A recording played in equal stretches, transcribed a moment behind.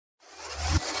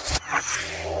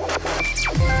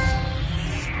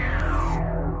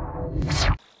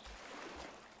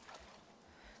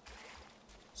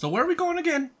So where are we going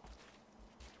again?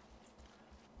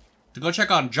 To go check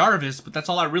on Jarvis, but that's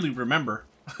all I really remember.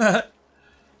 I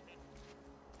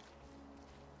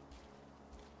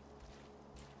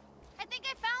think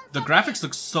I found The something. graphics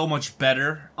look so much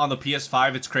better on the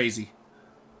PS5, it's crazy.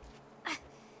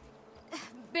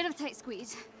 Bit of tight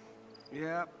squeeze.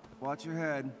 Yeah, watch your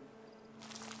head.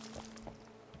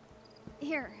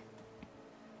 Here.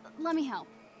 Let me help.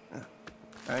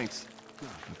 Thanks.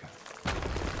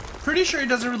 Pretty sure he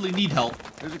doesn't really need help.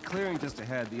 There's a clearing just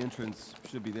ahead. The entrance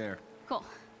should be there. Cool.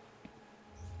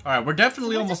 Alright, we're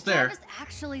definitely So almost what there. does Jarvis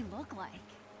actually look like?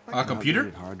 A computer?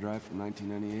 Outdated hard drive from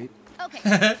 1998.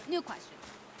 Okay, new question.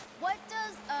 What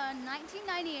does a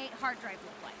 1998 hard drive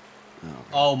look like?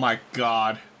 Oh my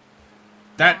god.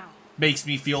 That makes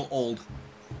me feel old.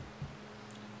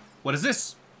 What is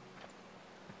this?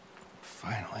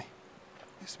 Finally.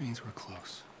 This means we're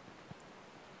close.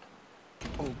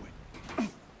 Oh, wait.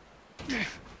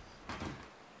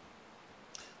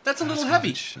 That's a little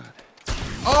heavy. Shut.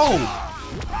 Oh!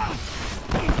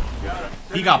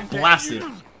 He got blasted.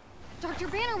 Dr.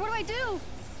 Banner, what do I do?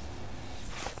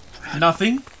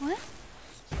 Nothing. What?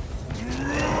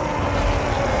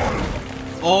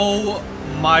 Oh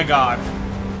my god.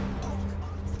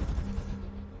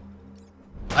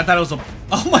 I thought it was a...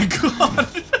 Oh my god!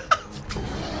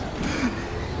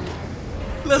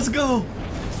 Let's go!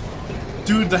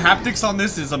 Dude, the haptics on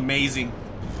this is amazing.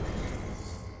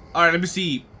 Alright, let me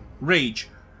see. Rage.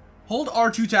 Hold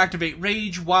R2 to activate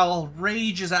Rage. While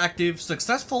Rage is active,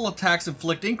 successful attacks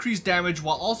inflict increased damage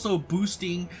while also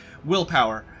boosting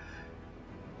willpower.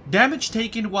 Damage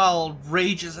taken while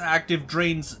Rage is active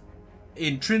drains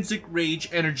intrinsic Rage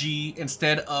energy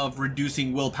instead of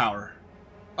reducing willpower.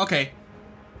 Okay.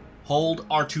 Hold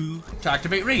R2 to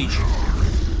activate Rage.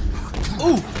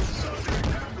 Ooh!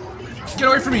 Get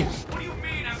away from me!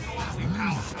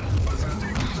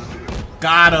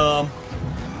 Got him!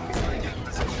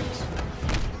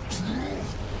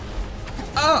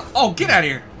 Oh, get out of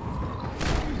here!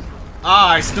 Ah,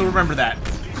 I still remember that.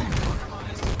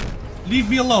 Leave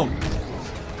me alone.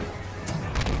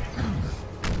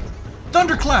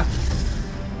 Thunderclap!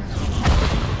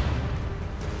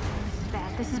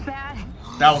 Bad. This is bad.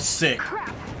 That was sick.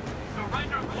 Crap.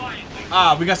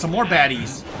 Ah, we got some more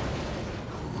baddies.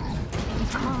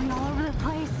 It's crawling all over the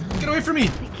place. Get away from me!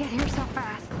 They get here so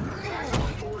fast.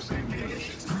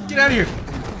 Get out of here!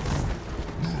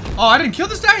 Oh, I didn't kill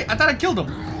this guy? I thought I killed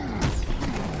him.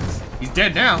 He's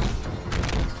dead now.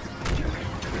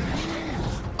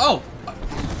 Oh!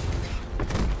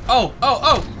 Oh, oh,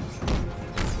 oh!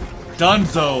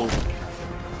 Dunzo!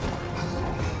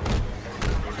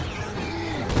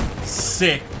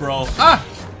 Sick, bro. Ah!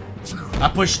 I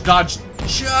pushed dodge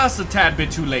just a tad bit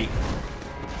too late.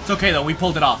 It's okay though, we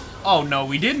pulled it off. Oh no,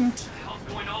 we didn't. What's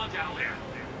going on down there?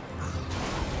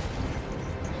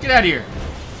 Get out of here.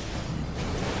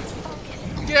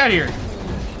 Get out of here.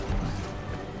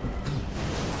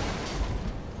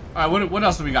 Alright, what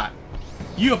else do we got?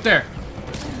 You up there.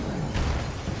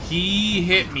 He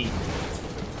hit me.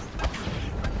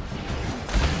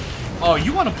 Oh,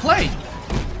 you want to play?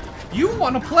 You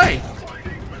want to play?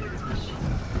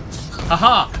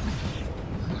 Haha.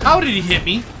 How did he hit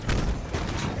me?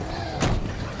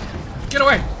 Get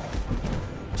away.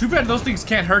 Too bad those things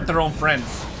can't hurt their own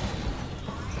friends.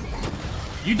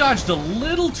 You dodged a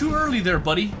little too early there,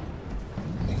 buddy.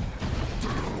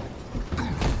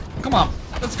 Come on,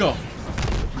 let's go.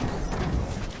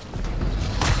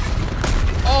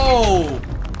 Oh,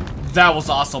 that was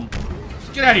awesome.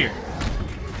 Get out of here.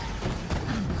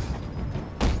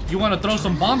 You want to throw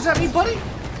some bombs at me, buddy?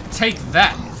 Take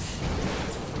that.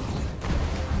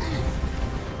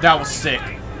 That was sick.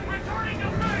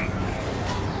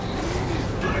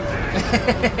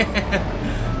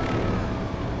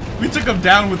 We took them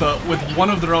down with one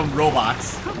of their own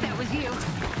robots. Hope that was you.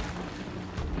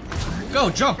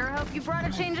 Go, jump. Sure hope you brought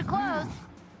a change of clothes.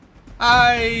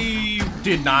 I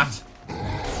did not.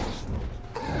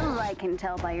 I can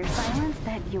tell by your silence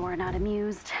that you are not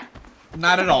amused.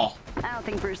 Not at all. I don't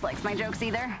think Bruce likes my jokes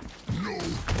either.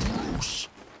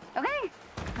 Okay.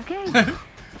 Okay.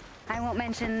 I won't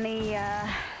mention the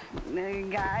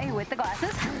guy with the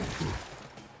glasses.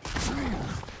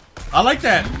 I like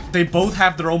that they both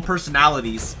have their own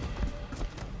personalities.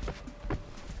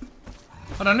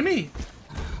 Hold on to me.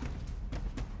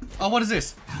 Oh, what is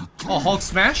this? Oh, Hulk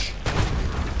smash?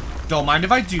 Don't mind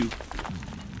if I do.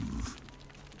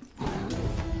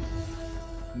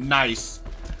 Nice.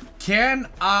 Can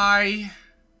I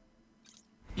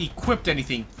equip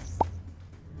anything?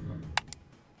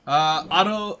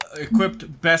 Auto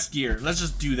equipped best gear. Let's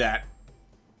just do that.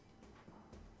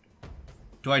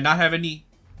 Do I not have any?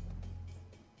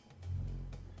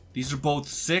 These are both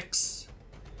 6.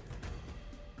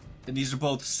 And these are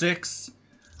both 6.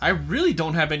 I really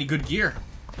don't have any good gear.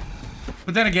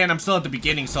 But then again, I'm still at the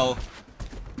beginning, so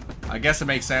I guess it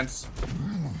makes sense.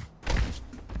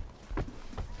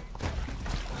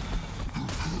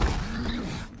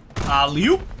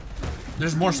 Alley-oop.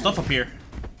 There's more stuff up here.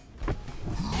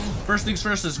 First things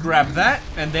first is grab that,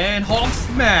 and then Hulk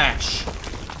smash.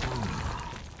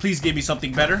 Please give me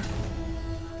something better.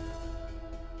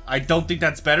 I don't think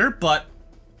that's better, but...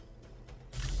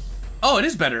 Oh, it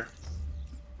is better.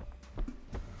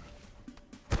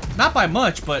 Not by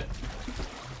much, but...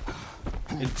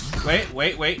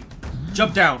 Wait.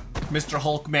 Jump down, Mr.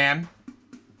 Hulk man.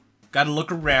 Gotta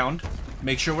look around.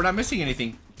 Make sure we're not missing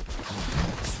anything.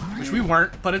 Which we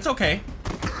weren't, but it's okay.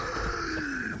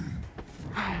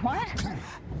 What?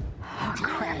 Oh,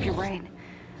 crap, you're right.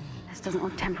 This doesn't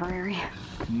look temporary.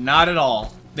 Not at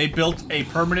all. They built a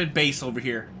permanent base over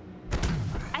here.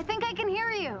 I think I can hear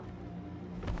you.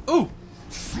 Ooh!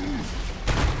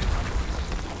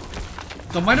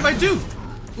 Don't mind if I do.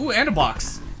 Ooh, and a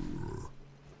box.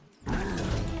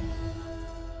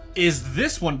 Is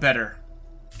this one better?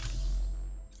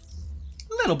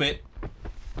 A little bit.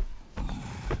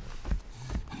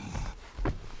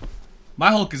 My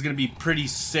Hulk is gonna be pretty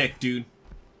sick, dude.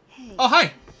 Hey. Oh,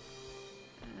 hi!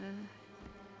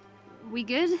 We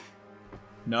good?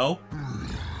 No.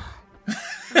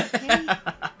 Okay.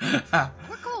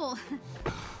 We're cool.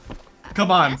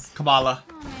 Come on, Yes. Kamala.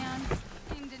 Oh man,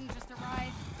 team didn't just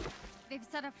arrive. They've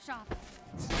set up shop.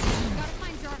 We gotta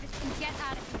find Jarvis and get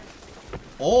out of here.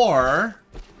 Or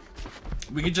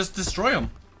we could just destroy him.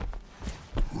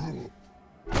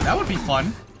 That would be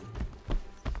fun.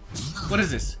 What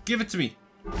is this? Give it to me.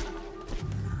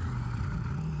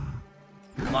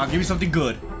 Come on, give me something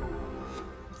good.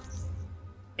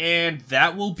 And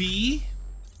that will be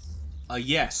a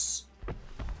yes.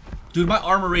 Dude, my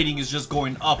armor rating is just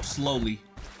going up slowly.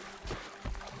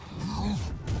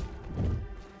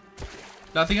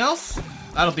 Nothing else?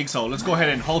 I don't think so. Let's go ahead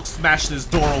and Hulk smash this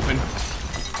door open.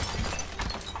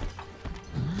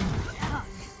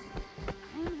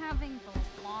 I'm having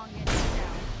the longest down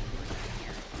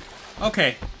here.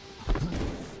 Okay.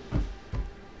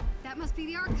 That must be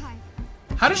the archive.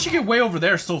 How did she get way over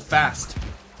there so fast?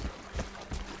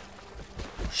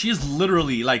 She is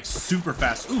literally, like, super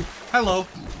fast. Ooh, hello.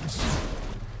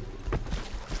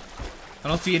 I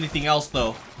don't see anything else,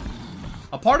 though.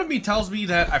 A part of me tells me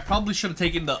that I probably should have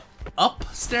taken the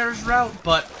upstairs route,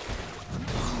 but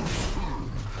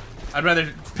I'd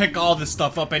rather pick all this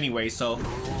stuff up anyway, so.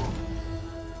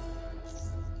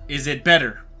 Is it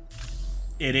better?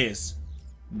 It is.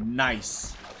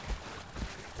 Nice.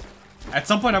 At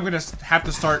some point, I'm gonna have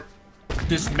to start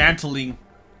dismantling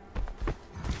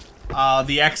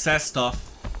the excess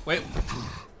stuff. Wait,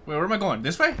 where am I going?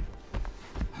 This way?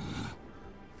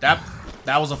 That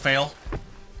was a fail.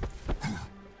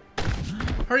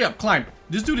 Hurry up, climb.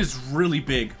 This dude is really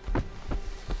big.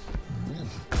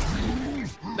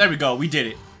 There we go, we did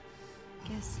it.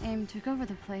 Guess AIM took over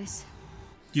the place.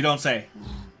 You don't say.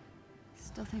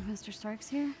 Still think Mr. Stark's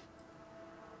here?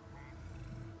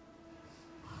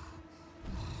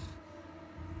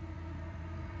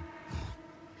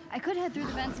 I could head through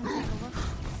the vents and take a look.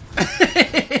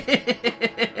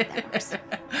 That works.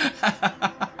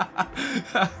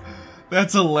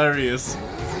 That's hilarious.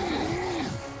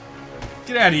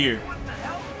 Get out of here.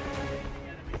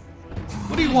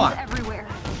 What do you want? Everywhere.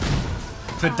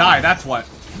 To die, that's what.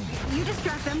 You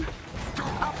distract them.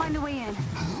 I'll find a way in.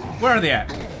 Where are they at?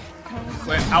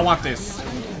 Wait, I want this.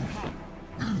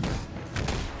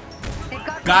 They've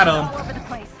got Got guns 'em. all over the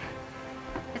place.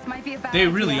 This might be a bad They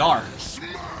really idea. are.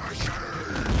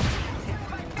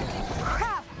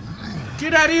 Crap.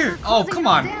 Get out of here. Oh, Closing come it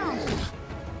on. down.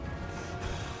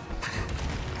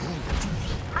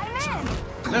 I'm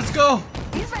in. Let's go.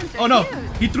 These vents are Oh no,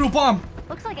 huge. he threw a bomb.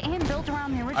 Looks like AIM built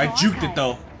around the original I juked it archive.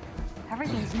 though.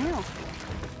 Everything's new.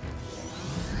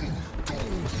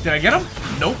 Did I get him?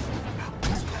 Nope.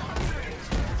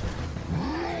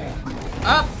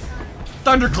 Up.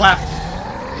 Thunderclap.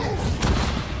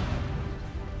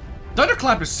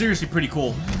 Thunderclap is seriously pretty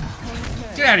cool.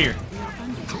 Get out of here.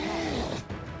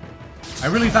 I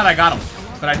really thought I got him,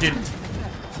 but I didn't.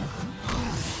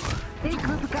 Big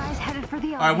group of guys headed for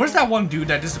the Alright, where's that one dude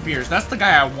that disappears? That's the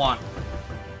guy I want.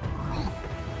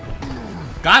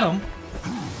 Got him.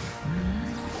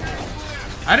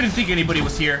 I didn't think anybody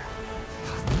was here.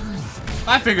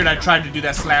 I figured I'd try to do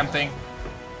that slam thing.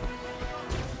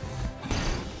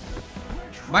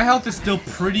 My health is still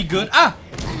pretty good. Ah!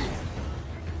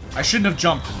 I shouldn't have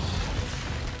jumped.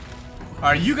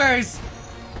 Alright, you guys...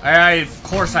 of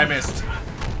course I missed.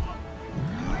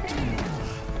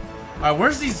 Alright,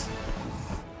 where's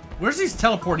these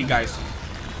teleporting guys?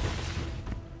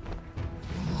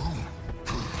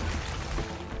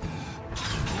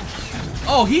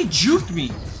 Oh, he juked me.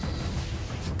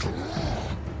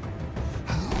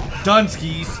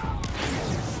 Dunskies.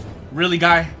 Really,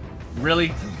 guy?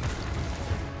 Really?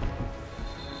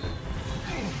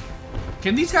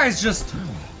 Can these guys just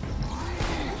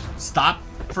stop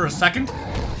for a second?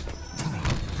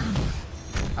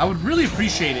 I would really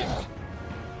appreciate it.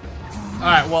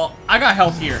 Alright, well, I got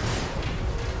health here.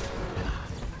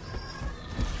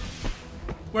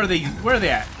 Where are they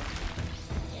at?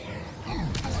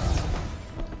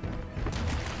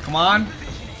 Come on.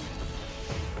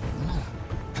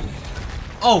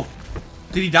 Oh,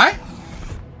 did he die?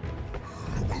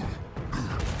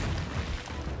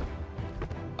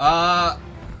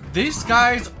 These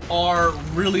guys are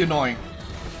really annoying.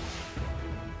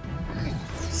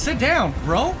 Sit down,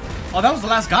 bro. Oh, that was the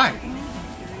last guy.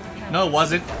 No, it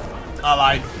wasn't. I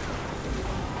lied.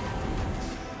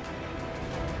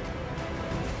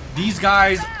 These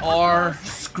guys are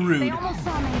screwed. They almost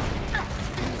saw me.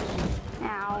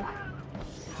 Ow.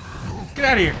 Get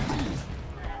out of here.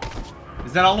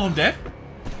 Is that all of them dead?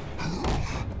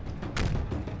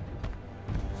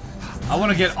 I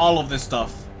want to get all of this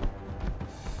stuff.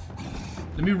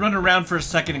 Let me run around for a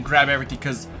second and grab everything,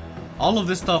 because all of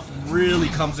this stuff really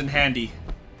comes in handy.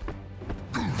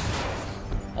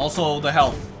 Also, the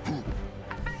health.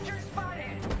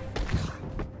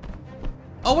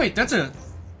 Oh wait, that's a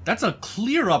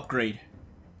clear upgrade.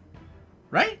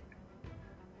 Right?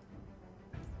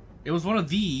 It was one of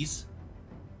these.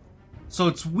 So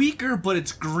it's weaker, but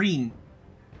it's green.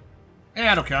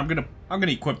 I don't care. I'm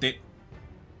gonna equip it.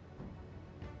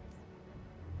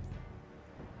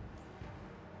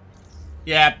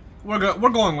 Yeah, we're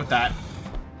going with that.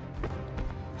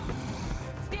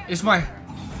 Is my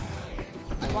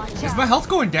health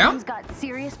going down? He's got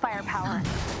serious firepower.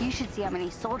 You should see how many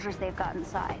soldiers they've got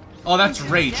inside. Oh, that's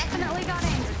rage. Definitely got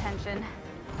Aim's attention.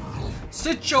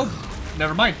 Sit your...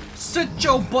 Never mind. Sit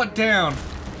your butt down.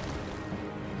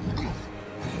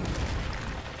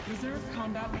 Reserve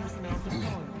combat personnel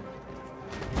deployed.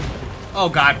 Oh,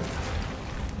 God.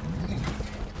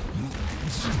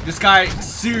 This guy,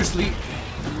 seriously...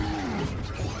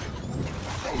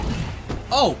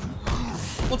 Oh!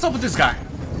 What's up with this guy?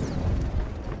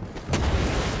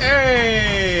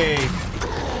 Hey!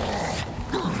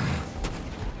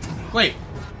 Wait.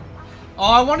 Oh,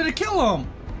 I wanted to kill him.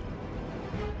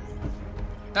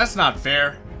 That's not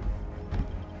fair.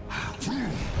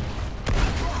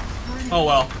 Oh,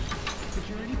 well.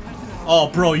 Oh,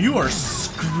 bro, you are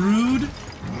screwed.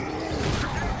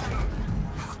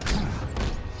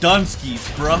 Dunskies,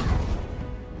 bruh.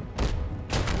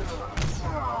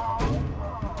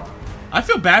 I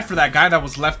feel bad for that guy that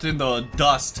was left in the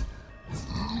dust.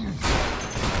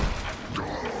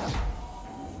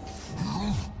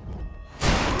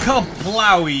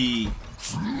 Kablowie!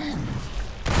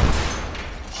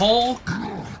 Hulk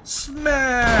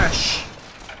smash!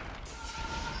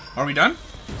 Are we done?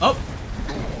 Oh!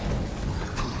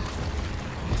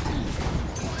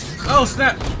 Oh,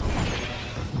 snap!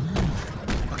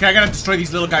 Okay, I gotta destroy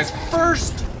these little guys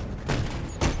first!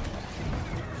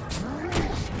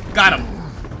 Got him!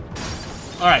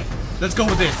 Alright, let's go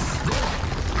with this.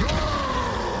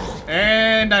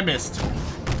 And I missed.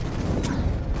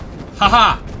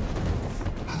 Haha!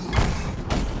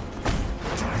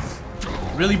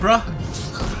 Really, bruh?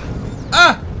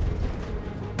 Ah!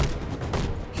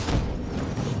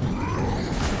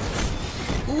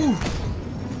 Ooh!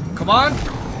 Come on!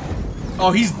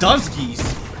 Oh, he's Dunskies.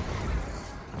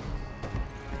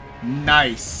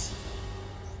 Nice.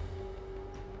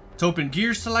 To open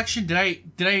gear selection, did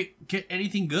I get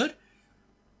anything good?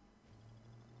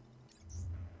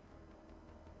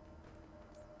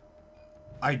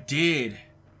 I did.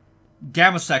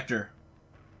 Gamma sector.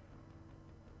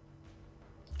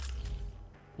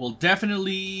 We'll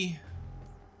definitely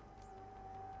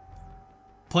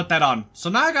put that on. So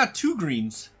now I got 2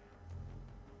 greens.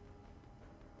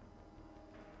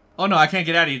 Oh no, I can't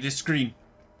get out of this screen.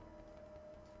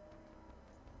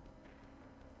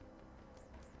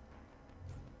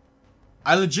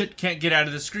 I legit can't get out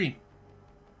of the screen.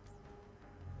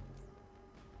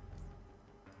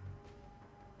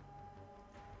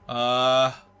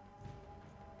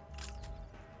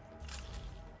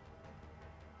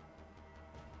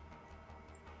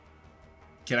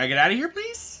 Can I get out of here,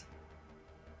 please?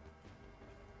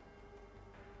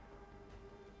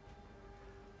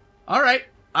 Alright,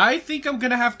 I think I'm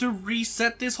gonna have to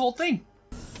reset this whole thing.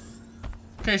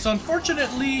 Okay, so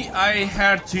unfortunately, I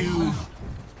had to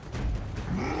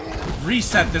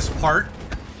reset this part.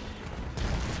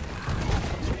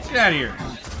 Get out of here.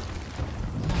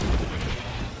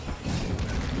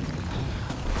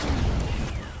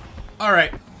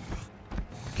 Alright.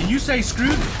 Can you say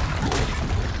screwed?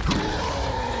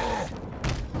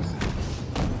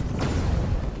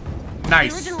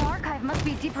 Nice. The original archive must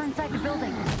be deeper inside the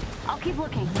building. I'll keep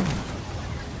looking.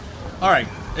 Alright.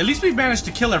 At least we've managed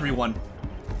to kill everyone.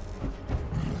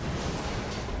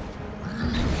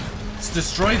 Let's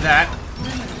destroy that.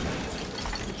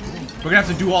 We're gonna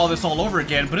have to do all this all over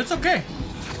again, but it's okay.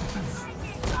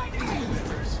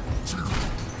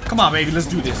 Come on, baby, let's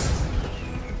do this.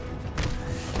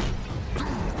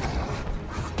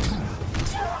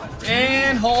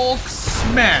 And Hulk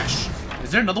smash.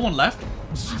 Is there another one left?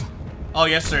 Oh,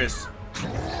 yes, there is.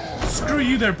 Screw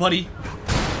you there, buddy.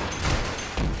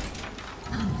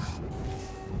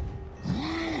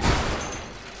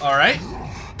 Alright.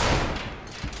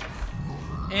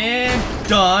 And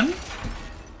done.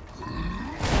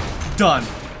 Done.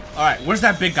 Alright, where's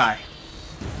that big guy?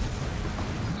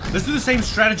 Let's do the same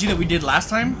strategy that we did last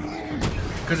time,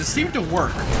 because it seemed to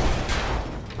work.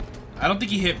 I don't think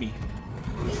he hit me.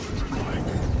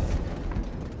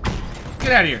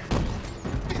 Get out of here.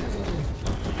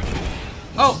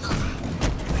 Oh.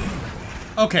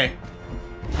 Okay.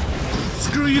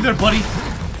 Screw you there, buddy.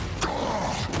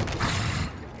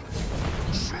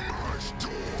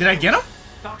 Did I get him?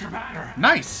 Dr. Banner!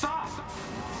 Nice. Stop!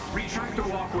 Retract the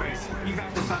walkways.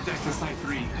 Evac the subjects to Site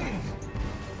 3.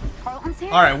 Carlton's here?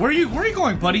 Alright, where are you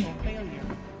going, buddy? Failure.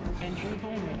 Entry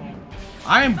vulnerable.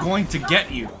 I am going to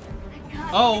get you.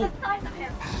 Oh.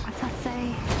 What's that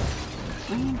say?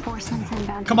 Reinforcements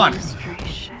inbound. Come on.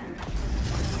 Administration.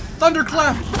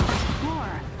 Thunderclap.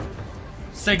 Floor.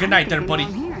 Say goodnight there, buddy.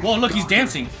 Whoa, look, he's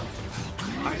dancing.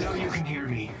 I know you can hear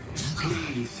me.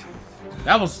 Please.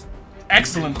 That was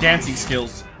excellent dancing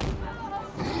skills.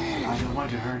 I don't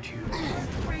want to hurt you.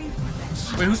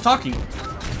 Wait, who's talking?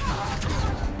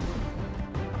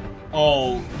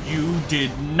 Oh, you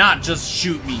did not just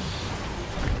shoot me.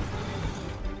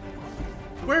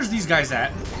 Where's these guys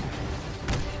at?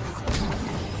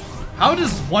 How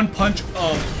does one punch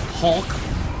of Hulk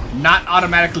not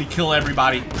automatically kill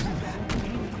everybody?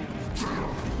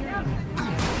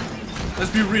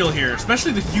 Let's be real here,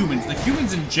 especially the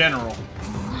humans in general.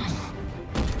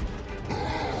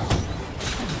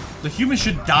 The humans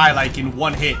should die like in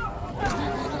one hit.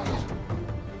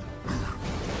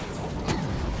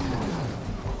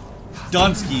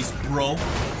 Dunskies, bro.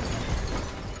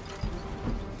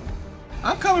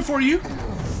 I'm coming for you.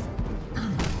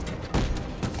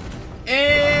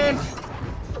 And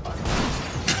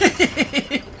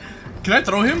can I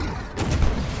throw him?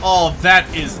 Oh, that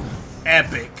is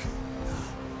epic.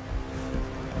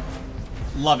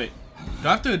 Love it. Do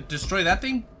I have to destroy that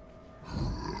thing?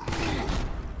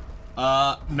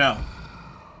 No.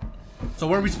 So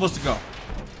where are we supposed to go?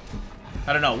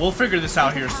 I don't know. We'll figure this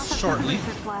out here shortly.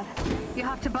 You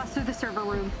have to bust through the server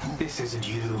room. This isn't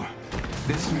you.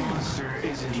 This monster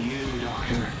isn't you,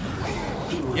 Doctor.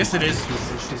 Yes, it is.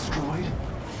 Research destroyed.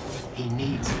 He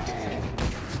needs it.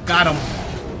 Got him.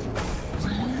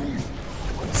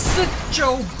 Sit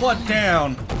your butt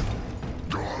down.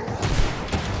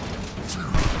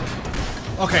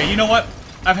 Okay, you know what?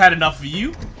 I've had enough of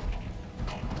you.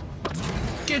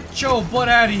 Get your butt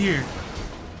out of here.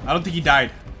 I don't think he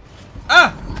died.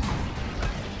 Ah!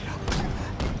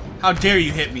 How dare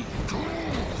you hit me?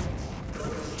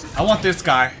 I want this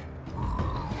guy.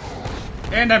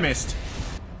 And I missed.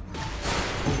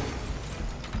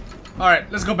 Alright,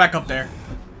 let's go back up there.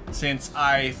 Since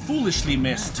I foolishly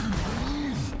missed.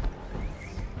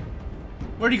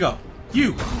 Where'd he go?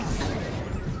 You!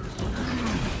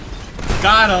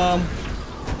 Got him!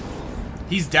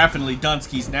 He's definitely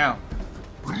Dunskies now.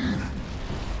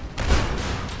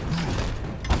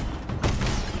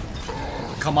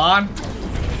 Come on.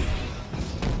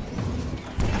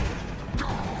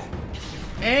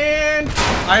 And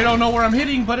I don't know where I'm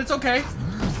hitting, but it's okay.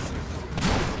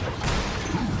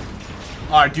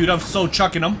 Alright, dude, I'm so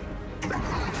chucking him.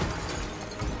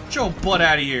 Get your butt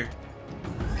out of here.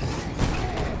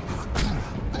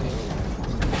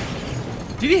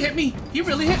 Did he hit me? He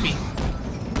really hit me.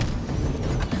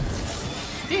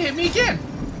 He hit me again.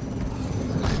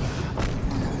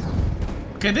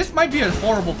 Okay, this might be a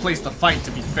horrible place to fight,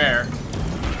 to be fair.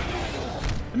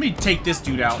 Let me take this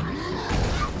dude out.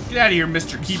 Get out of here,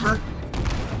 Mr. Keeper.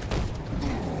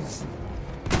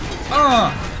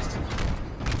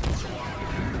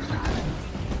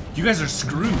 You guys are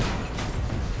screwed.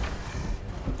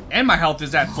 And my health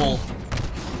is at full.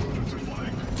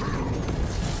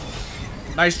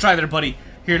 Nice try there, buddy.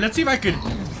 Here, let's see if I could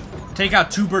take out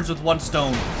two birds with one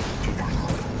stone.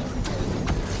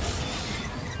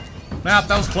 Map,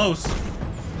 that was close.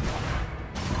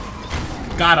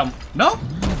 Got him. No?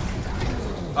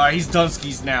 Alright, he's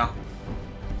Dunskies now.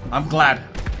 I'm glad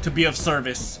to be of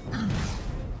service.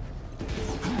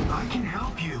 I can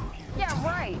help you. Yeah,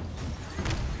 right.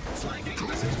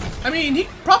 I mean, he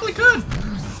probably could.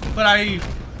 But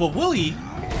will he?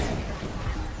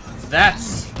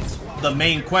 That's the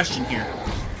main question here.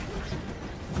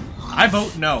 I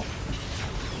vote no.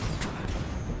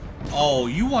 Oh,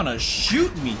 you want to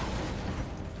shoot me?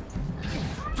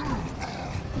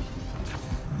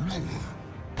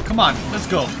 Come on, let's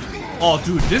go. Oh,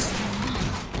 dude, this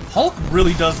Hulk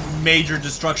really does major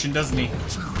destruction, doesn't he?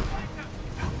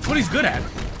 That's what he's good at.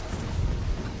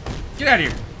 Get out of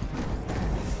here.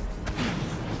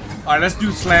 Alright, let's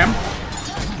do slam.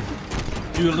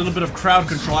 Do a little bit of crowd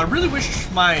control. I really wish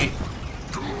my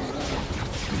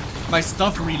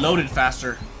stuff reloaded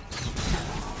faster.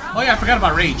 Oh yeah, I forgot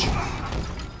about rage.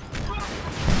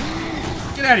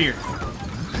 Get out of here.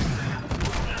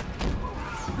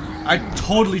 I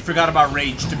totally forgot about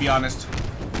rage, to be honest.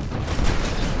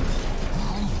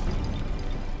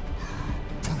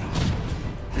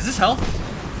 Is this health?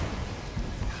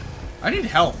 I need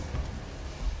health.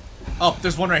 Oh,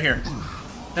 there's one right here.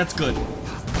 That's good.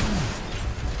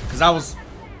 Cause I was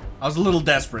a little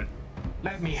desperate.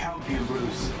 Let me help you,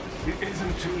 Bruce. It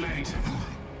isn't too late.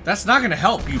 That's not gonna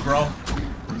help you, bro.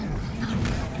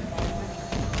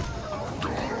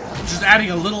 Just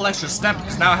adding a little extra step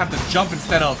because now I have to jump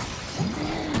instead of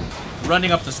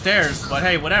running up the stairs, but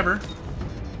hey, whatever.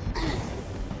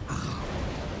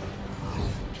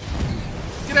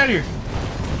 Get out of here.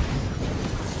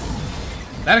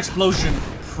 That explosion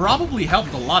probably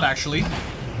helped a lot, actually.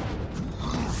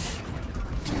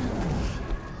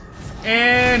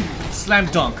 And slam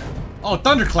dunk. Oh,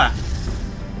 thunderclap.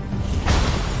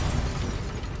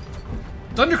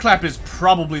 Thunderclap is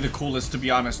probably the coolest, to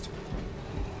be honest.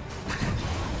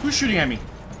 Who's shooting at me?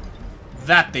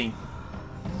 That thing.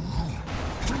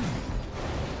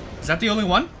 Is that the only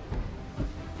one?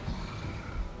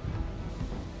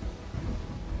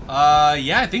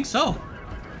 Yeah, I think so.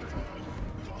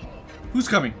 Who's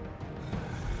coming?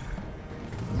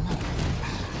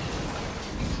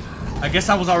 I guess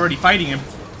I was already fighting him.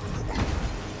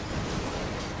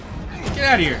 Get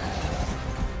out of here.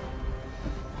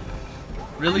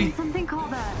 Really? Something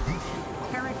called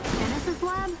Eric Dennis's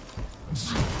lab?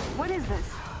 What is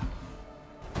this?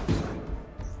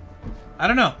 I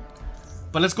don't know.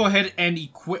 But let's go ahead and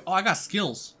equip. Oh, I got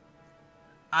skills.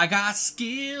 I got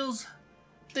skills.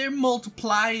 They're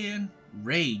multiplying.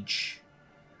 Rage.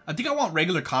 I think I want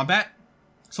regular combat.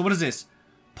 So what is this?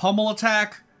 Pummel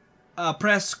attack.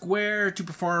 Press square to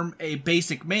perform a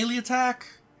basic melee attack.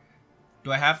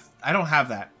 Do I have? I don't have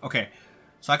that. Okay.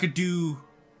 So I could do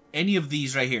any of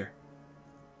these right here.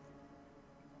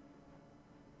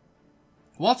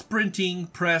 While sprinting,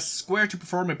 press square to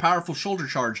perform a powerful shoulder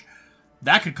charge.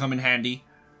 That could come in handy.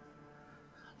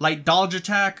 Light dodge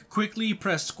attack. Quickly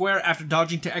press square after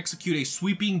dodging to execute a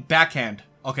sweeping backhand.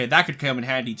 Okay, that could come in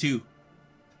handy too.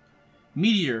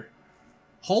 Meteor.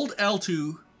 Hold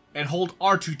L2 and hold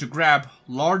R2 to grab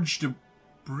large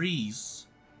debris.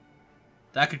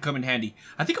 That could come in handy.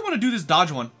 I think I want to do this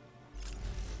dodge one.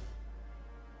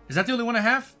 Is that the only one I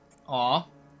have? Aw,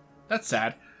 that's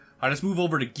sad. Alright, let's move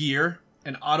over to gear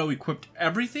and auto-equipped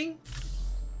everything.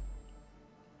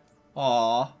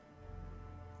 Aw.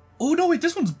 Oh no, wait,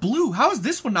 this one's blue. How is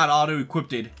this one not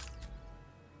auto-equipped?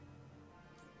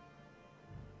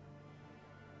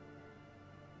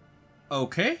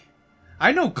 Okay.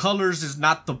 I know colors is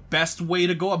not the best way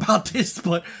to go about this,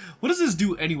 but what does this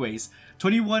do anyways?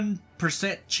 21%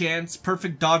 chance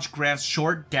perfect dodge grants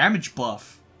short damage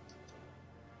buff.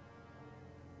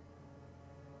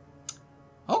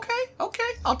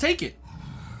 Okay, I'll take it.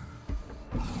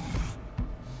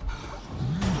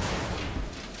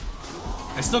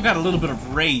 I still got a little bit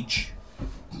of rage.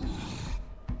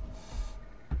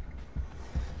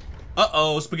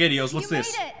 Uh-oh, SpaghettiOs, what's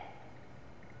this? You made it.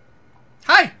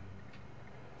 Hi!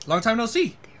 Long time no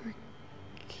see. They were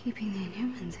keeping the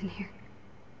Inhumans in here.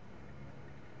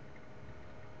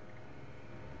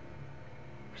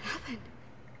 What happened?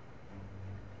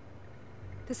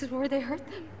 This is where they hurt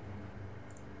them.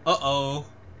 Uh-oh.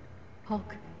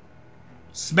 Hulk,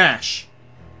 Smash.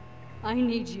 I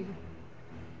need you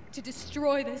to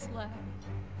destroy this lab.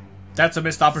 That's a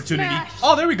missed opportunity. Smash.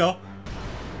 Oh, there we go.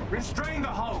 Restrain the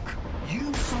Hulk.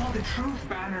 You saw the truth,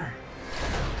 Banner.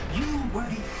 You were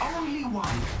the only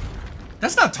one.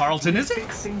 That's not Tarleton, is it?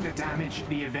 Fixing the damage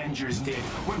the Avengers did,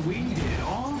 what we did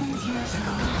all these years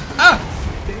ago.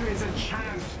 Ah! There is a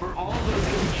chance for all those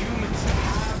Inhumans to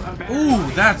have a better Ooh,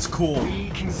 life. that's cool. We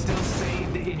can still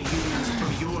save the Inhumans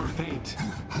fate.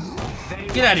 They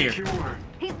Get out of here. secure.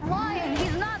 He's lying.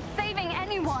 He's not saving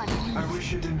anyone. I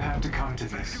wish it didn't have to come to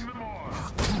this.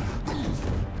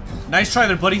 Nice try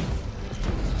there, buddy.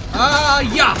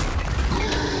 Yeah.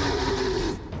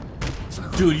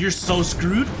 Dude, you're so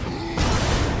screwed.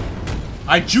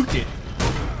 I juked it.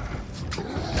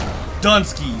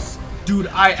 Dunskies. Dude,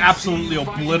 I absolutely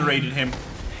obliterated him.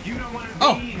 You don't want to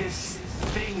Oh. be this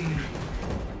thing,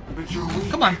 but you're weak.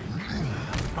 Come on.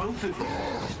 Both of you.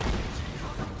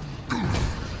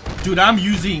 Dude, I'm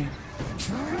using...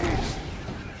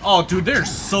 Oh, dude, they're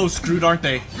so screwed, aren't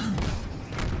they?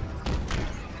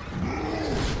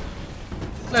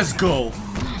 Let's go.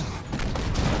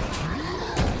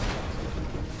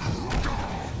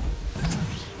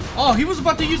 Oh, he was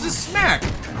about to use his smack.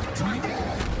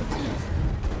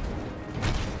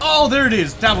 Oh, there it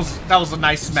is. That was a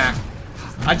nice smack.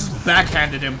 I just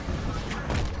backhanded him.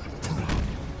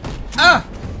 Ah!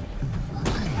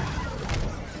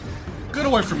 Get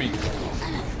away from me.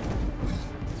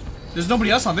 There's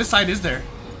nobody else on this side, is there?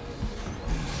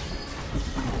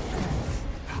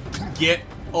 Get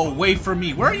away from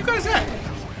me. Where are you guys at?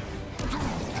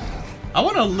 I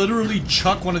want to literally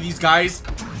chuck one of these guys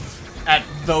at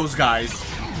those guys.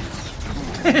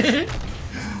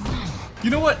 You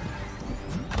know what?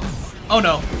 Oh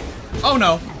no. Oh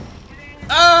no.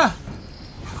 Ah!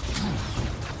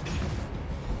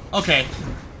 Okay.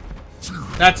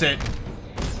 That's it.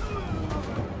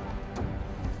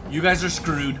 You guys are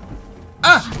screwed.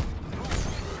 Ah!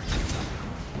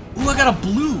 Ooh, I got a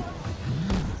blue.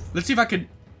 Let's see if I can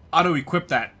auto-equip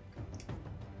that.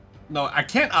 No, I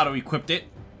can't auto-equip it.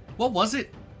 What was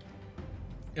it?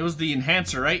 It was the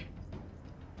enhancer, right?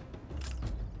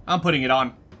 I'm putting it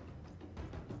on.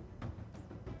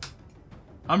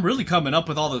 I'm really coming up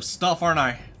with all this stuff, aren't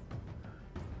I?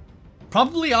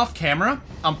 Probably off camera,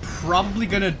 I'm probably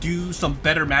gonna do some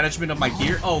better management of my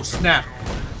gear. Oh, snap.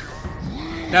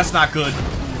 That's not good.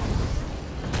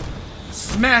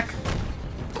 Smack.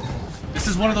 This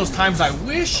is one of those times I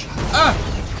wish. Ah!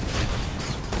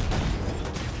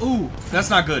 Ooh, that's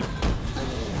not good.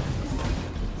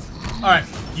 Alright,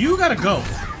 you gotta go.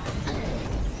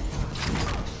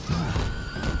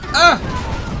 Ah!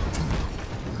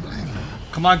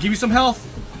 Come on, give me some health.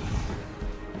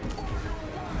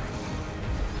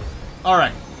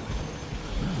 Alright.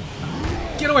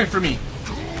 Get away from me.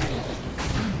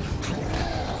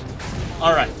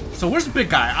 Alright, so where's the big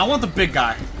guy? I want the big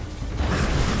guy.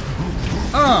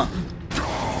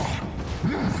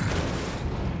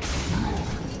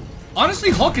 Honestly,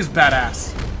 Hulk is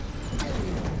badass.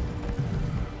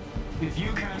 If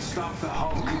you can't stop the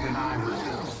Hulk, then I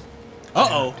will.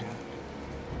 Uh-oh.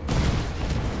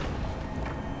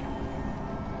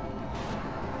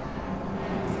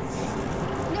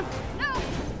 No, no!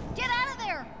 Get out of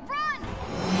there! Run!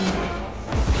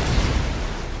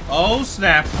 Oh,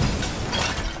 snap.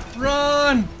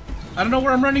 Run! I don't know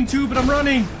where I'm running to, but I'm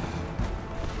running.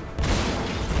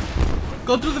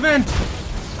 Go through the vent.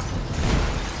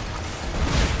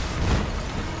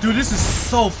 Dude, this is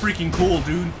so freaking cool,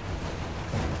 dude.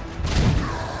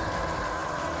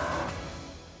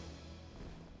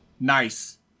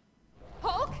 Nice.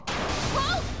 Hulk?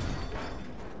 Hulk!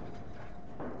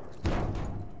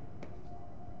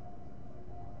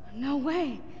 No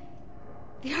way.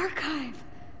 The archive.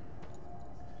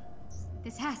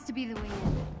 This has to be the way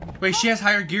in. Wait, she has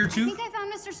higher gear I too? think I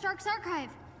found Mr. Stark's archive.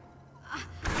 I'm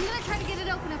gonna try to get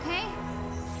it open, okay?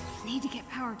 Need to get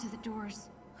power to the doors.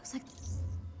 Looks like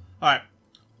Alright.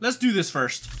 Let's do this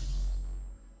first.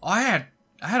 Oh, I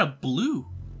had a blue.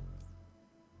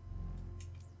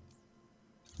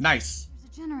 Nice.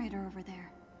 there's a generator over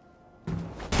there.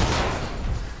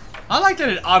 I like that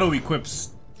it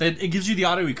auto-equips. That it gives you the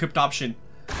auto-equipped option.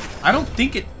 I don't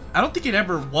think it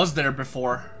ever was there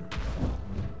before.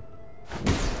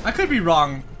 I could be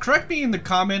wrong. Correct me in the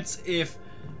comments if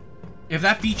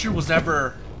that feature was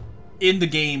ever in the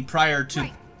game prior to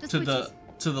Right,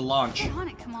 to the launch Get on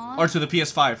it, come on. or to the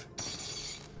PS5.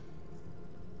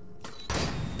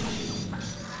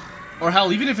 Or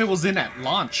hell, even if it was in at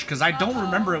launch, because I don't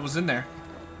remember it was in there.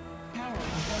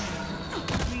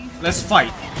 Let's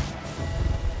fight.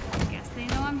 Guess they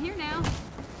know I'm here now.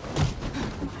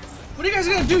 What are you guys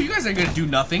gonna do? You guys ain't gonna do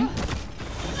nothing.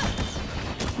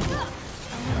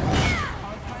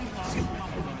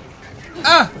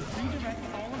 Ah!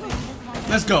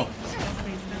 Let's go.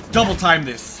 Double time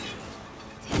this.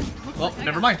 Well, I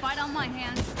never got mind. the fight on my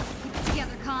hands. Keep it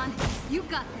together, Khan. You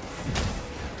got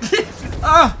this.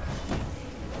 Ah!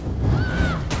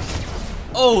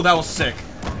 Oh, that was sick.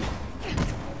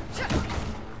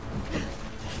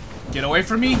 Get away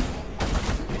from me.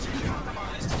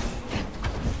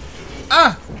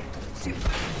 Ah!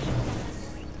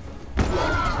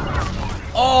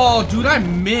 Oh, dude, I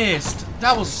missed.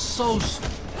 That was so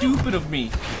stupid of me.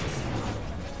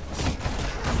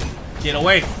 Get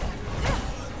away.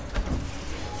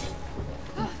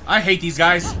 I hate these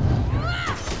guys.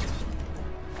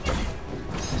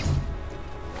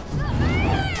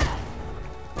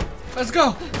 Let's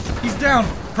go. He's down.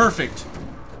 Perfect.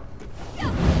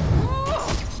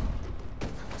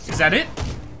 Is that it?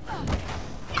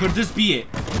 Could this be it?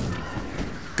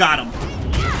 Got him.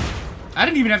 I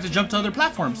didn't even have to jump to other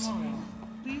platforms.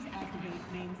 Please activate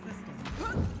main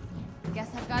system. Guess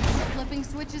I've got to keep flipping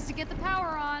switches to get the power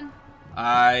on.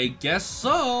 I guess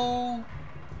so.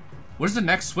 Where's the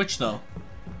next switch, though?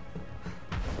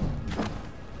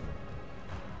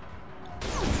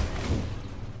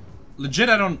 Legit,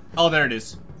 I don't... Oh, there it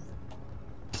is.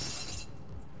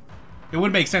 It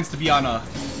would make sense to be on a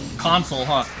console,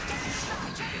 huh?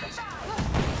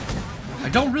 I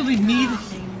don't really need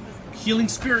healing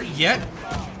spirit yet.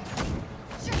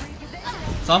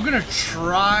 So I'm gonna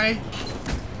try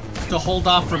to hold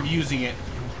off from using it.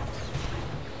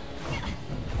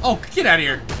 Oh, get out of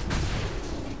here.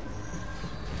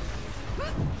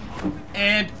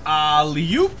 And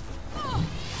alley-oop.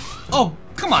 Oh,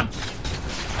 come on.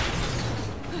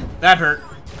 That hurt.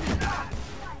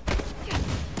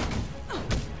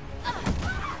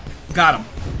 Got him.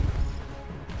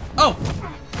 Oh.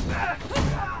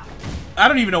 I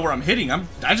don't even know where I'm hitting.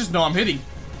 I just know I'm hitting.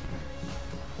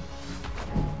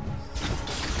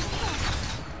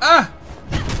 Ah.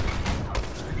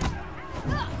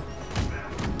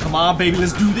 Come on, baby,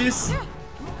 let's do this.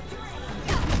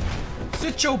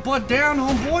 Sit your butt down,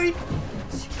 homeboy.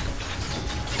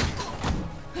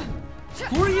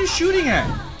 Who are you shooting at?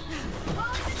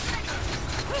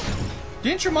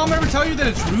 Didn't your mom ever tell you that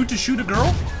it's rude to shoot a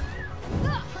girl?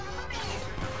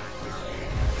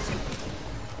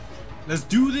 Let's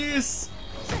do this.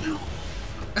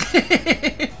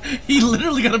 He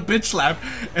literally got a bitch slap,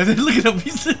 and then look at him.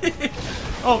 He's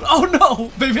oh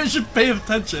no! Maybe I should pay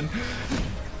attention.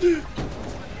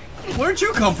 Where'd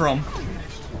you come from?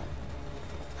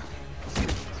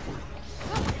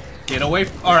 Get away!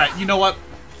 All right, you know what?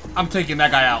 I'm taking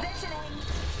that guy out.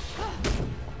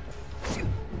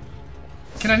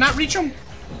 Can I not reach him?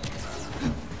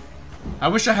 I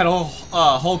wish I had a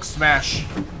Hulk smash.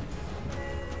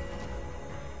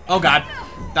 Oh god,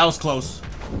 that was close.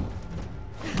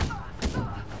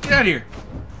 Get out of here.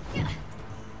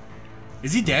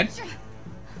 Is he dead?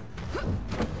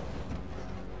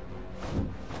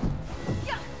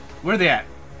 Where are they at?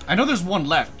 I know there's one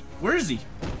left. Where is he?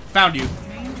 Found you.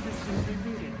 Main systems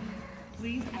rebooted.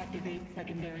 Please activate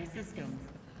secondary systems.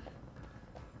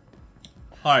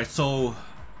 Alright, so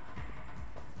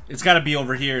it's gotta be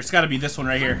over here. It's gotta be this one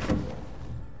right here.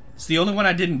 It's the only one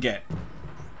I didn't get.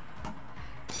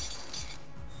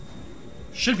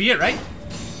 Should be it, right?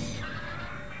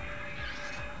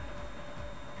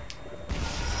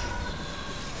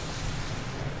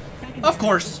 Of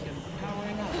course.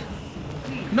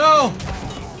 No!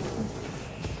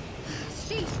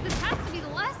 Sheesh, this has to be the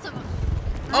last of them.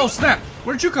 Oh snap!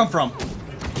 Where'd you come from?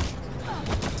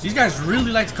 These guys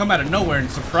really like to come out of nowhere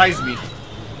and surprise me.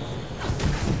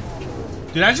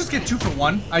 Did I just get 2 for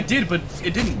 1? I did, but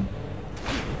it didn't.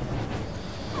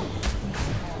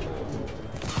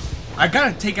 I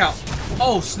gotta take out...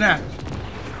 Oh snap!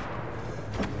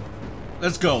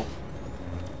 Let's go.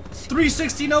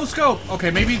 360 no scope! Okay,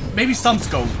 maybe some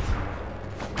scope.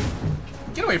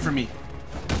 Get away from me.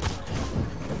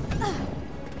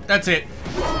 That's it.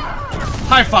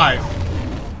 High five.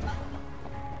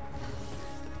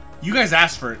 You guys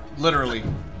asked for it, literally.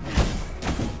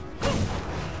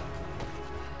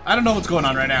 I don't know what's going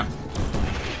on right now.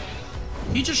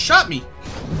 He just shot me.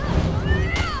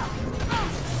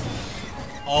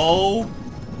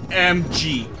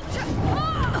 OMG.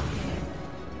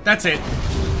 That's it.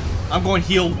 I'm going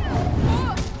heal.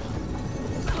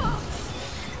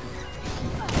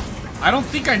 I don't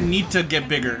think I need to get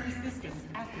bigger.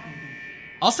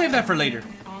 I'll save that for later.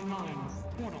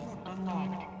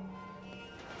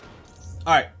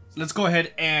 Alright, let's go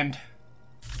ahead and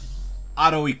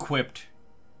auto-equipped.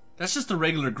 That's just the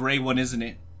regular gray one, isn't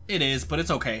it? It is, but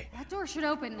it's okay. That door should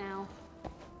open now.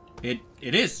 It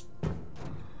is.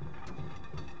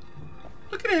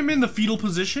 Look at him in the fetal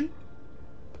position.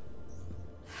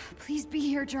 Please be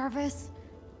here, Jarvis.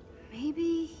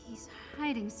 Maybe he's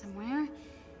hiding somewhere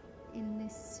in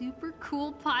this super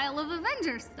cool pile of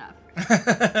Avengers stuff.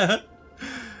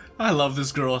 I love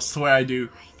this girl, I swear I do.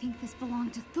 I think this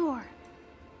belonged to Thor.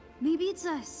 Maybe it's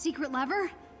a secret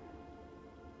lever?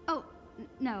 Oh,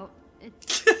 no,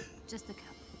 it's just a cup.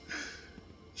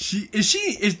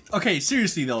 Okay,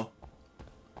 seriously though.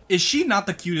 Is she not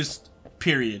the cutest,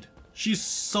 period? She's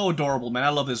so adorable, man. I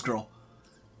love this girl.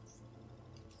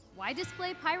 Why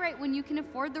display pyrite when you can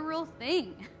afford the real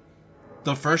thing?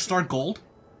 The first star gold?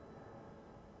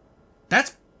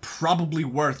 That's probably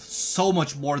worth so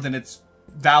much more than its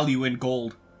value in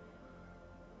gold.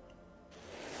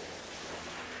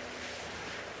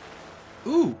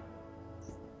 Ooh.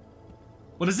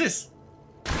 What is this?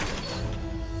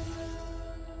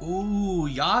 Ooh,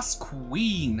 Yas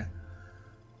Queen.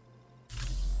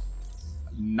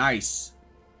 Nice.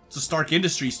 It's a Stark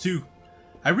Industries too.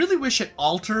 I really wish it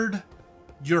altered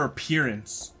your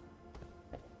appearance.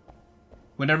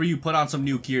 Whenever you put on some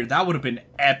new gear, that would have been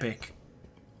epic.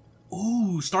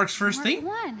 Ooh, Stark's first thing?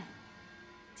 One.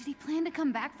 Did he plan to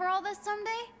come back for all this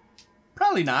someday?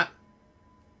 Probably not.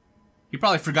 He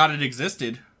probably forgot it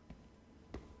existed.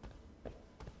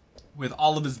 With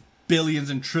all of his billions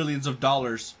and trillions of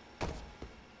dollars.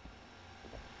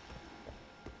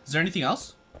 Is there anything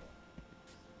else?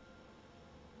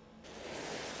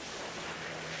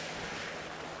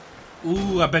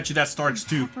 Ooh, I bet you that Stark's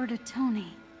too. Pepper to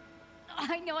Tony.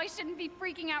 I know I shouldn't be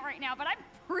freaking out right now, but I'm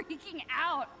freaking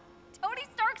out. Tony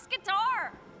Stark's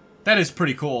guitar. That is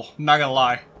pretty cool, I'm not gonna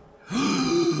lie.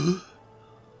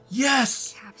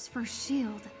 Yes! Cap's first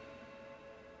shield.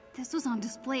 This was on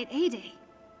display at A-Day.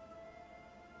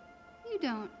 You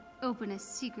don't open a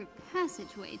secret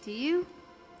passageway, do you?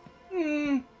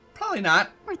 Probably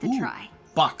not. Worth a try.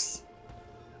 Box.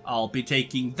 I'll be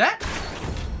taking that.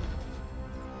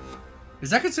 Is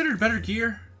that considered better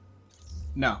gear?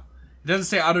 No. It doesn't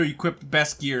say auto-equip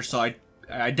best gear, so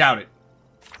I doubt it.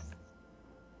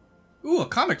 Ooh, a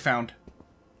comic found.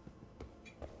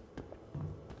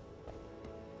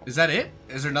 Is that it?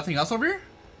 Is there nothing else over here?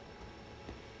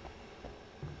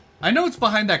 I know it's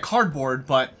behind that cardboard,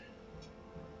 but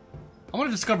I want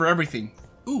to discover everything.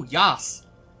 Ooh, Yas.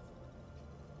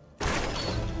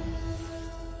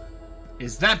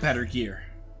 Is that better gear?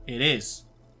 It is.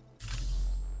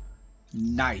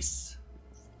 Nice.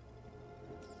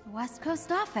 The West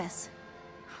Coast office.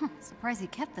 Huh, surprised he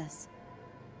kept this.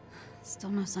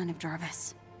 Still no sign of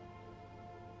Jarvis.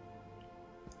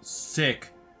 Sick.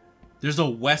 There's a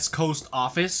West Coast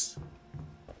office?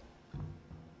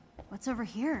 What's over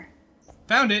here?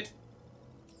 Found it.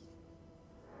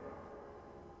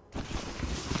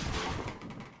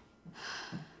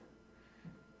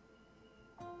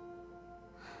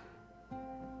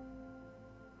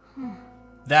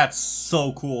 That's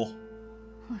so cool.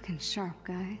 Looking sharp,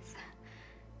 guys.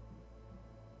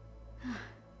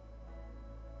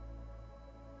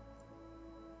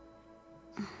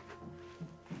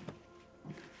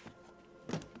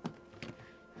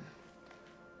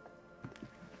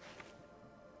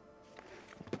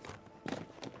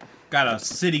 Got a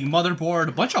sitting motherboard,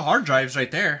 a bunch of hard drives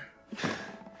right there.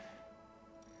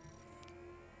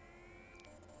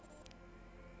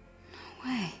 No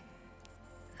way.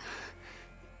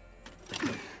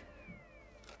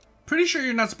 Pretty sure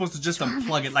you're not supposed to just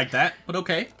unplug it like that, but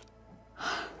okay.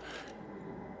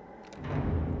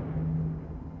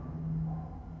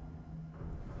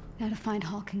 Gotta find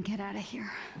Hulk and get out of here.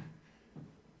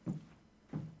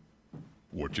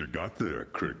 What you got there,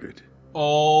 Cricket?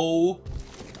 OMG.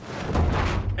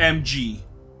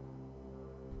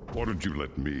 Why don't you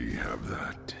let me have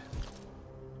that?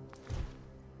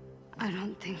 I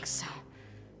don't think so.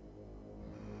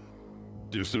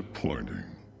 Disappointing.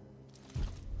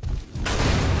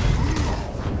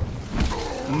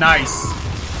 Nice.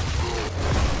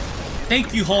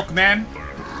 Thank you, Hulk man.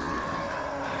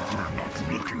 You're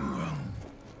not looking well.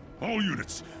 All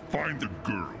units, find the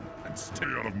girl and stay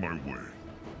out of my way.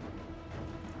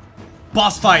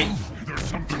 Boss fight. There's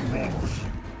something wrong with you.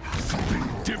 Something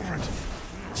different.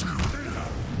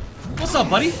 What's up,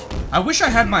 buddy? I wish I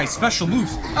had my special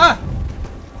moves. Ah!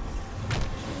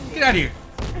 Get out of here.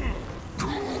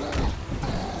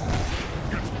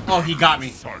 Oh, he got me.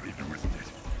 Sorry, isn't it?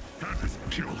 That is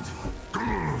killed.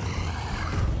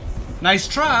 Nice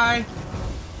try.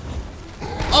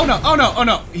 Oh no, oh no, oh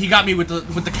no. He got me with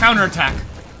the counterattack.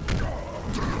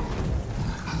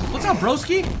 What's up,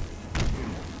 broski?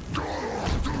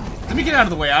 Let me get out of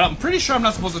the way. I'm pretty sure I'm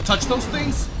not supposed to touch those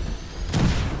things.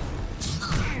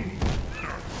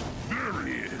 There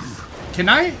he is. Can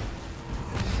I?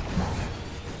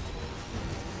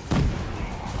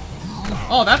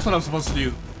 Oh, that's what I'm supposed to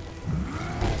do.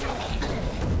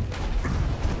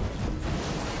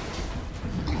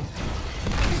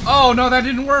 Oh no, that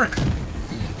didn't work.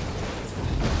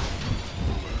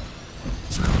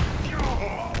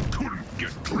 Couldn't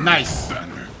get Nice.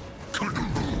 Banner.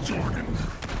 Couldn't join him.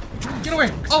 Get away!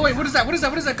 Oh wait, what is that? What is that?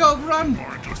 What is that? Go, run!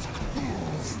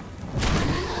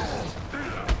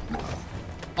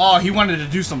 Oh, he wanted to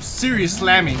do some serious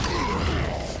slamming.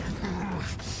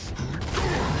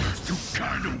 It's too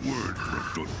kind of word for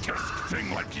a grotesque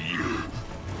thing like you.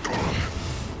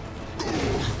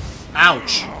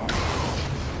 Ouch.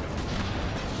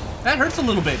 That hurts a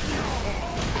little bit.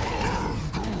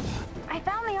 I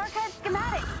found the archive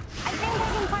schematic. I think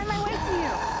I can find my way to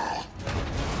you.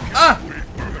 Ah! Wait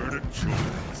for her to join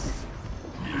us.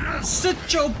 Yes,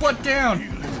 Sit your butt down.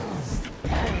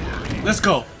 Let's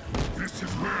go. this is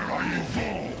where I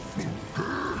evolve.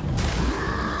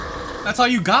 That's all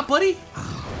you got, buddy?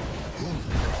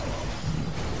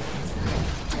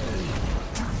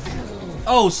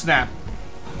 Oh, snap.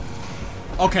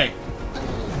 Okay.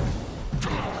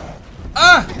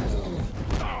 Ah!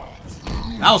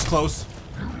 That was close.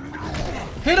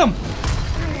 Hit him!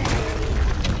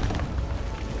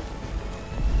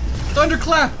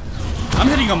 Thunderclap! I'm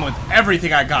hitting him with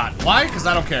everything I got. Why? Because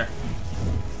I don't care.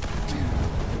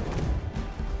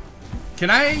 Can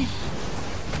I?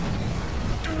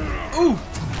 Ooh!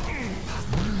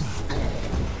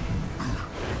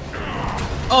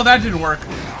 Oh, that didn't work.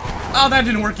 Oh, that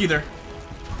didn't work either.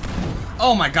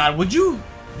 Oh my god, would you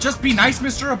just be nice,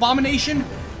 Mr. Abomination?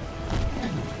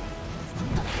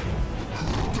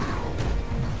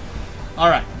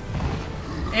 Alright.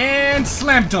 And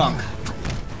slam dunk.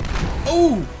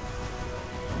 Oh!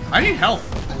 I need health.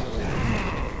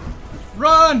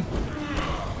 Run!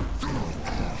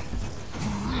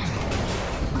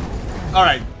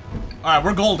 Alright. Alright,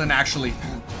 we're golden, actually.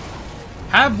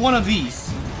 Have one of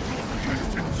these.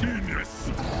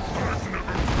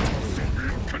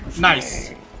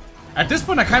 Nice. At this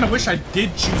point, I kind of wish I did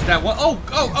choose that one. Oh,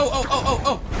 oh, oh, oh, oh, oh,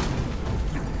 oh.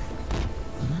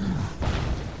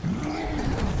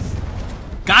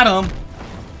 Got him.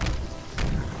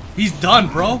 He's done,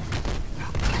 bro.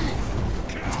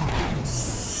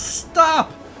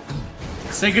 Stop.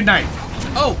 Say goodnight.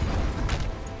 Oh.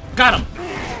 Got him.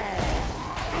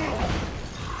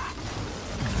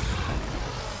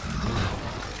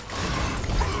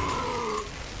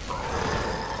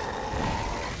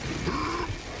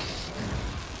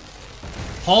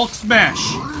 Hulk smash.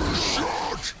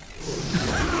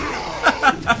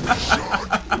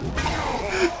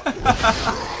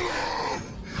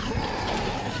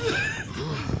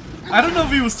 I don't know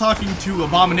if he was talking to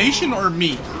Abomination or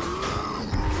me.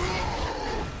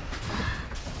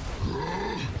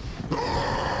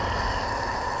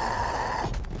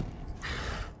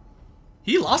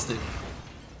 He lost it.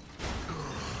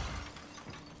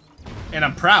 And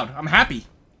I'm proud. I'm happy.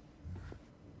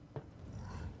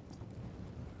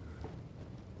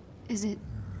 Is it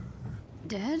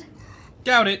dead?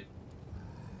 Doubt it.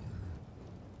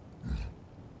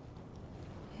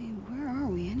 Hey, where are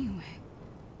we anyway?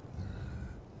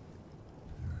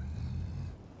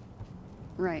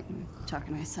 Right, I'm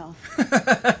talking to myself.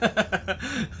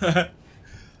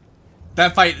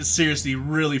 That fight is seriously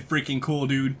really freaking cool,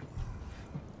 dude.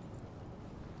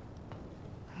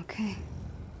 Okay.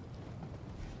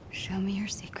 Show me your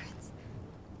secrets.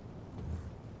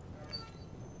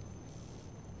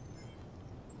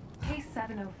 Case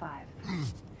 705.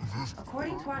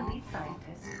 According to our lead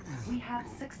scientist, we have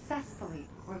successfully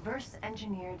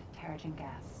reverse-engineered Terrigen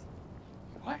gas.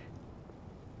 What?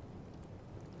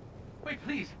 Wait,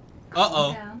 please.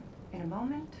 Uh-oh. Calm down. In a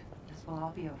moment, this will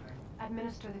all be over.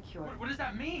 Administer the cure. What does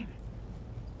that mean?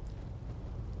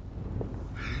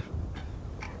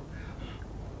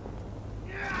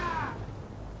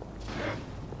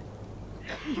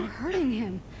 You're hurting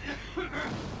him.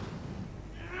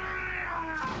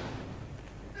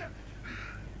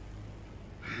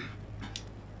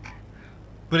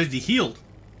 But is he healed?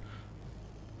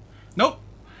 Nope.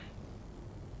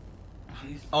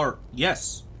 Please, Or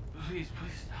yes. please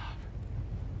stop.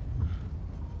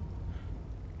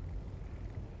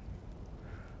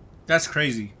 That's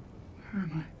crazy. Where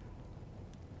am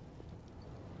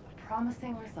A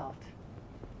promising result.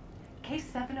 Case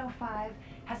 705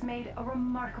 has made a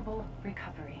remarkable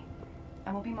recovery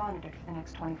and will be monitored for the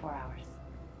next 24 hours.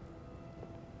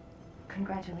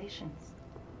 Congratulations.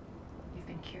 You've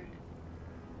been cured.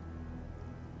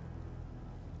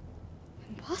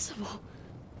 Impossible.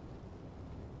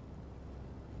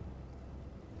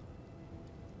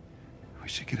 We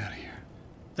should get out of here.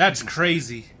 That's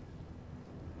crazy.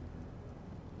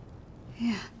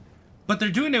 Yeah. But they're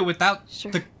doing it without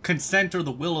Sure. the consent or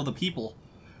the will of the people.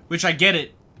 Which I get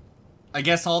it. I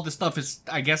guess all this stuff is,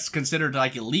 I guess, considered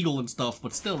like illegal and stuff,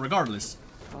 but still, regardless.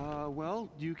 Well,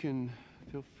 you can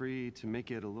feel free to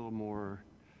make it a little more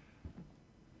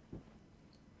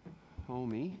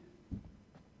homey.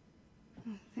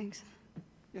 Oh, thanks.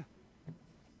 Yeah.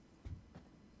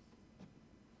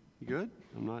 You good?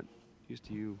 I'm not used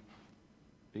to you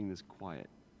being this quiet.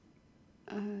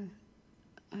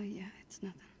 Yeah, it's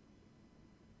nothing.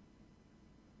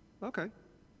 Okay.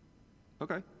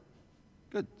 Okay.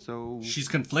 Good. So... She's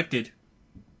conflicted.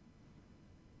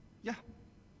 Yeah.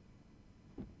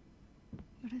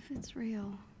 What if it's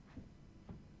real?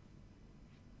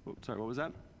 Oh, sorry, what was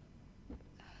that?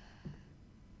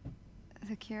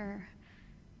 The cure.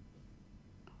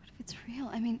 What if it's real?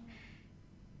 I mean,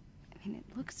 it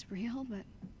looks real, but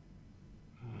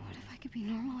what if I could be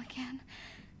normal again?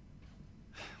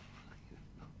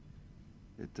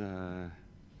 It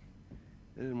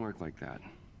didn't work like that.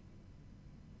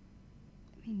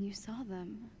 I mean, you saw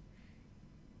them.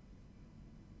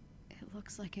 It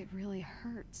looks like it really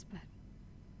hurts, but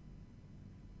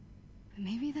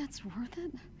maybe that's worth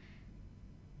it?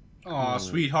 Aw,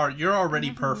 sweetheart, you're already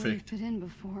I never really perfect. fit in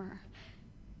before.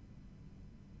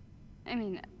 I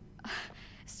mean,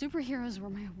 superheroes were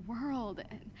my world,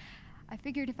 and I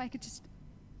figured if I could just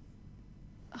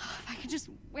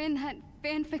win that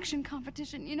fan fiction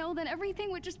competition, you know, then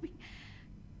everything would just be...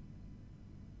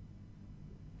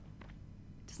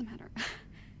 Doesn't matter.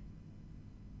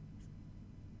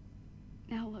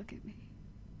 Now look at me.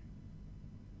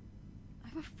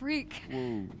 I'm a freak.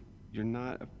 Whoa, you're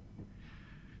not a...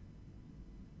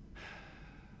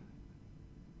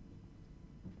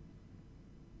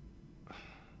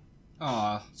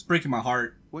 Aw, it's breaking my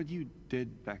heart. What you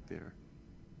did back there.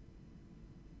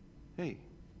 Hey.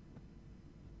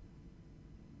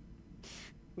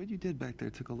 What you did back there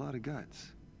took a lot of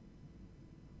guts.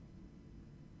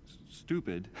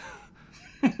 Stupid.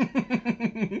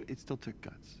 It still took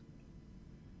guts.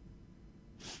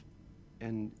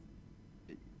 And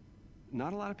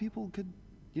not a lot of people could,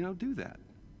 you know, do that.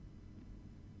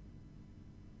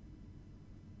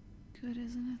 Good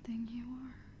isn't a thing you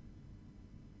are.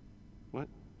 What?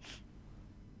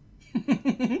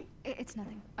 It's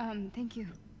nothing. Thank you.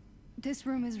 This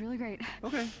room is really great.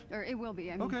 Okay. Or it will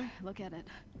be. I mean, Okay. Look at it.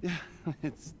 Yeah,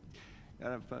 it's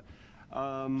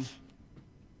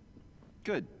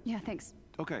good. Yeah, thanks.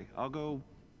 Okay, I'll go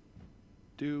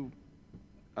do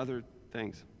other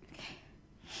things.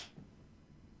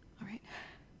 All right.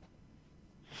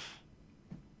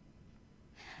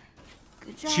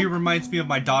 Good job. She reminds me of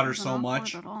my daughter so Not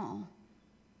much. awkward at all.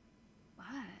 What?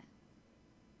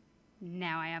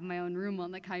 Now I have my own room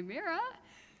on the Chimera.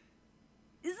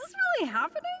 Is this really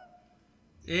happening?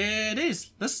 It is.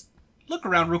 Let's look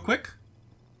around real quick.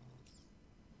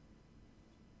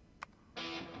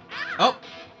 Oh,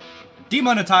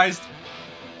 demonetized.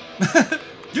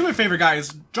 Do me a favor,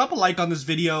 guys. Drop a like on this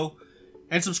video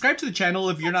and subscribe to the channel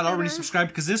if you're not already subscribed,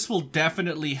 because this will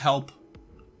definitely help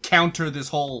counter this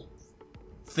whole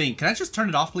thing. Can I just turn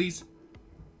it off, please?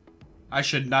 I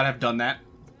should not have done that.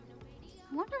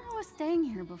 I wonder who was staying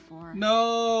here before.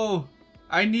 No,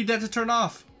 I need that to turn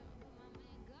off.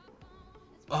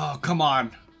 Oh, come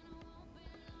on.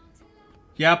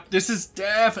 Yep, this is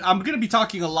I'm gonna be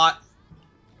talking a lot.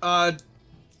 This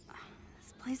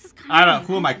place is kind I of... don't know.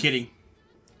 Who am I kidding?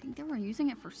 I think they were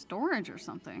using it for storage or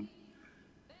something.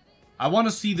 I want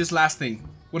to see this last thing.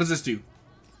 What does this do?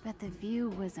 Bet the view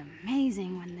was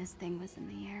amazing when this thing was in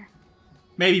the air.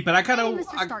 Maybe, but I gotta. Maybe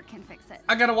Mr. Stark can fix it.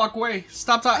 I gotta walk away.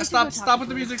 Stop! I should go talk Stop to with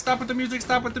the him. music! Stop with the music!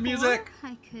 Stop with the music! Or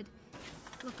I could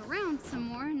look around some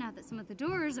more now that some of the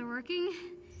doors are working.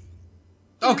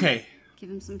 Okay. Give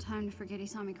him some time to forget he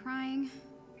saw me crying.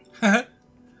 Alright,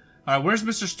 where's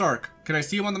Mr. Stark? Can I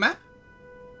see him on the map?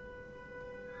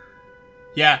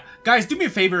 Yeah. Guys, do me a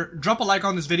favor. Drop a like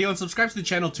on this video and subscribe to the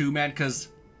channel too, man, because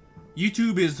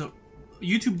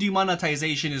YouTube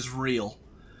demonetization is real.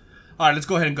 Alright, let's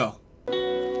go ahead and go.